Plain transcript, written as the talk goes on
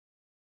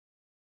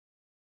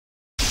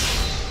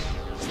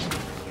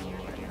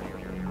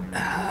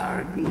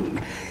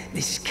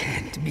This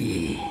can't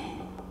be.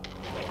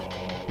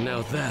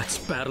 Now that's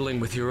battling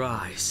with your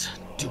eyes.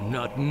 Do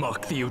not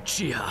mock the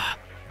Uchiha.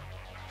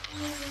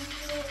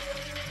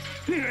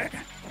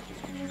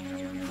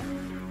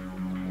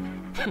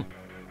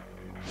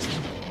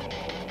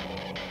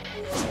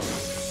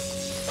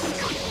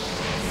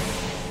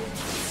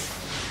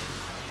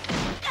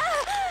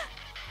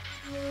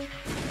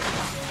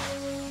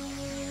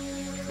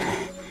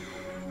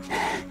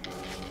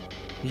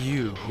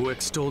 You, who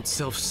extolled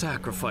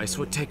self-sacrifice,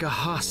 would take a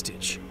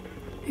hostage.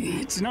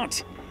 It's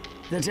not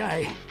that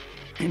I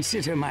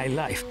consider my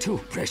life too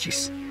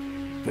precious.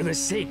 For the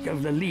sake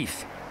of the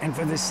leaf, and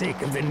for the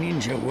sake of the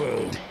ninja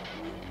world.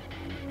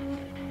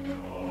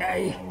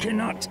 I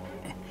cannot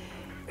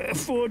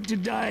afford to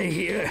die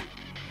here,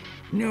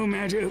 no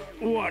matter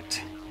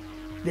what.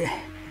 The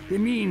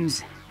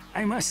means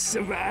I must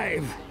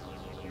survive.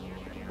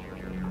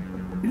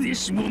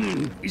 This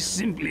woman is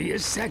simply a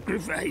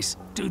sacrifice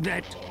to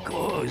that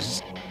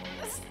cause.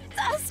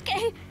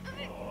 Sasuke!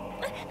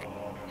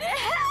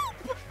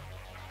 Help!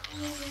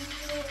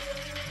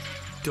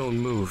 Don't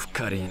move,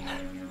 Karin.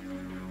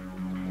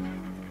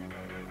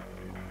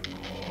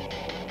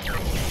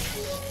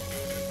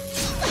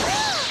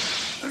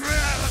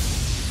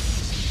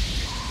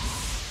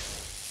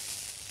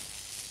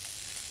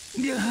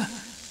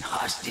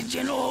 Hostage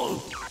and all.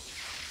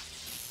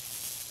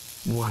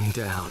 One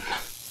down.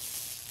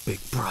 Big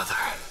brother.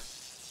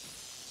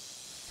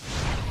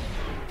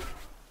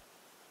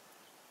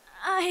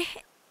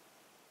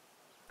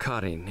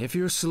 Karin, if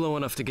you're slow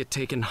enough to get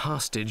taken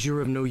hostage,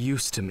 you're of no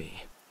use to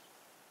me.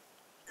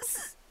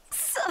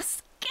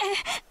 Sasuke...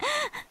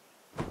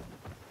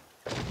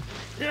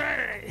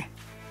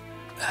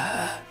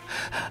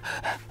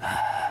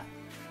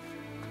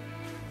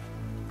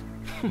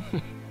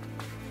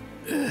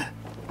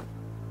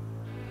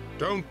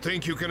 Don't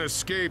think you can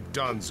escape,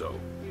 Danzo.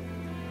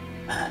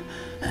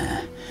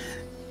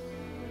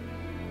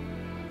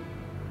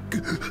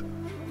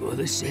 For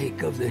the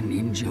sake of the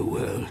ninja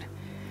world,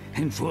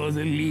 and for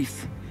the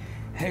leaf,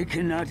 I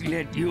cannot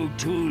let you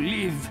two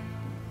live.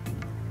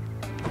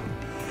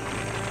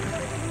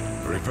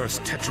 Reverse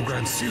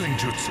Tetragram Sealing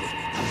Jutsu.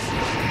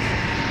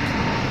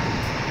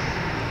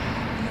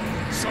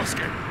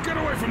 Sasuke, get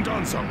away from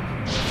Danzo!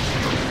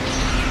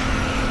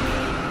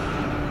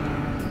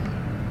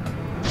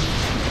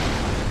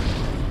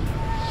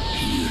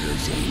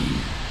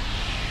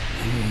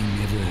 I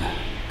never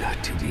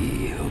got to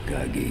be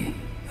Hokage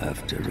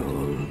after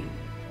all.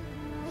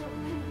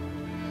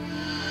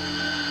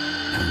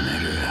 No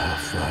matter how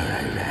far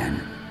I ran,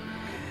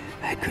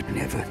 I could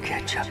never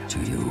catch up to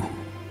you.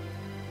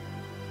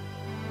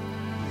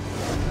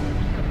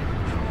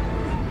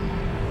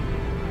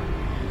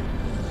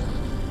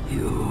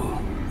 You,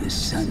 the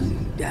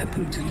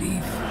sun-dappled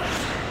leaf,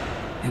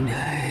 and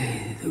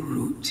I, the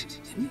root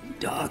in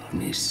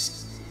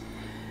darkness.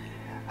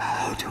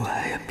 How do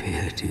I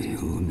appear to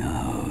you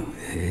now,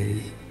 eh,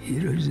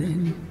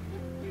 Hiruzen?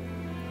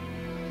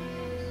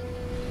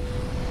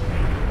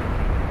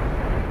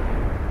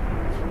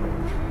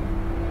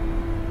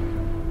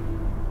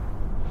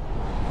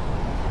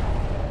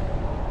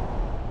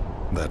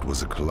 That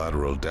was a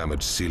collateral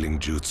damage sealing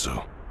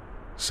jutsu.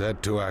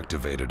 Set to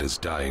activate at his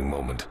dying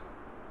moment.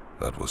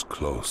 That was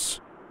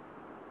close.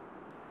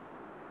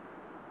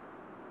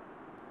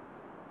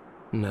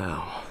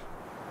 Now,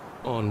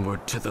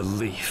 onward to the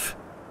leaf.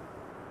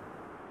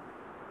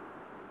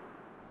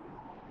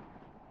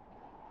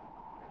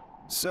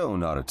 So,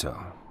 Naruto,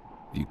 have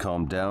you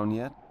calmed down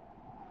yet?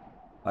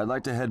 I'd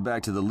like to head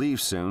back to the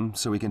Leaf soon,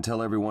 so we can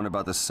tell everyone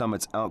about the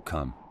summit's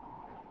outcome.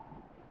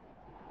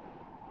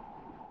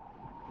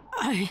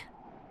 I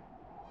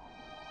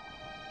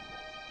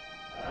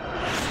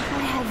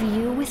have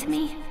you with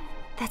me?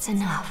 That's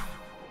enough.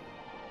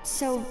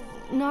 So,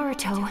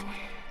 Naruto,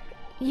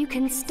 you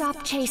can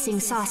stop chasing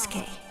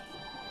Sasuke.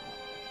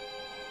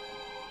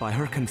 By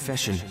her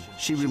confession,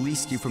 she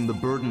released you from the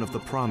burden of the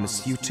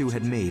promise you two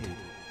had made.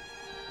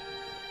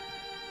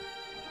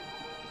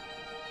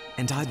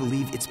 And I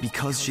believe it's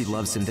because she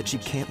loves him that she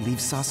can't leave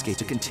Sasuke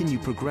to continue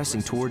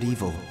progressing toward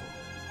evil.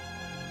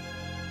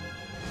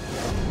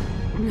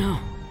 No.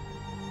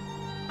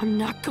 I'm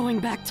not going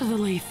back to the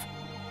Leaf.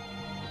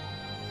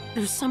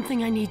 There's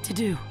something I need to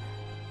do.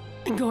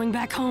 And going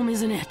back home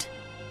isn't it.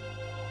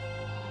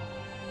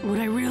 What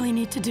I really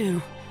need to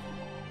do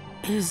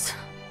is...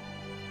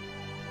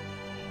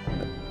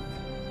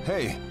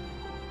 Hey,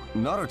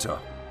 Naruto.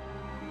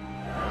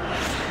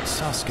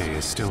 Sasuke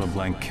is still a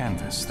blank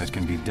canvas that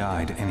can be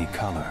dyed any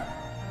color.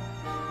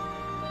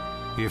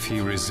 If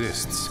he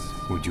resists,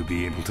 would you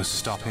be able to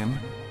stop him?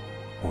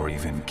 Or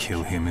even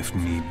kill him if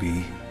need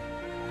be?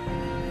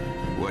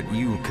 What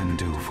you can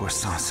do for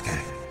Sasuke.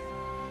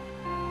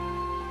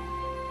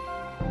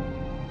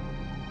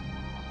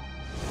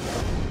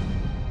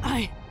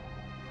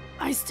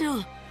 I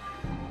still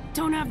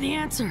don't have the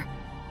answer.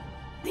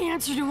 The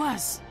answer to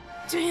us.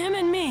 To him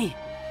and me.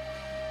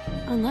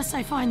 Unless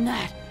I find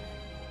that,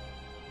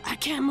 I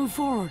can't move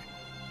forward.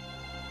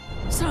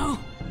 So...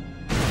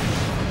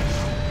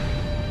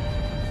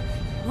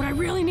 What I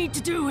really need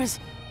to do is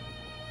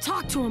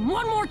talk to him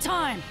one more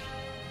time.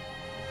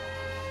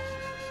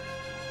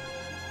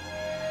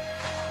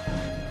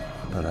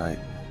 But I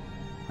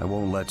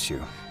won't let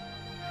you.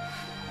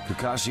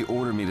 Kakashi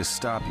ordered me to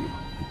stop you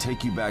and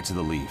take you back to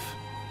the Leaf.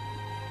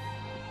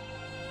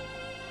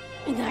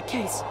 In that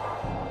case,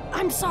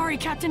 I'm sorry,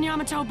 Captain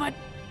Yamato, but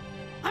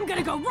I'm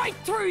gonna go right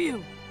through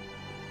you!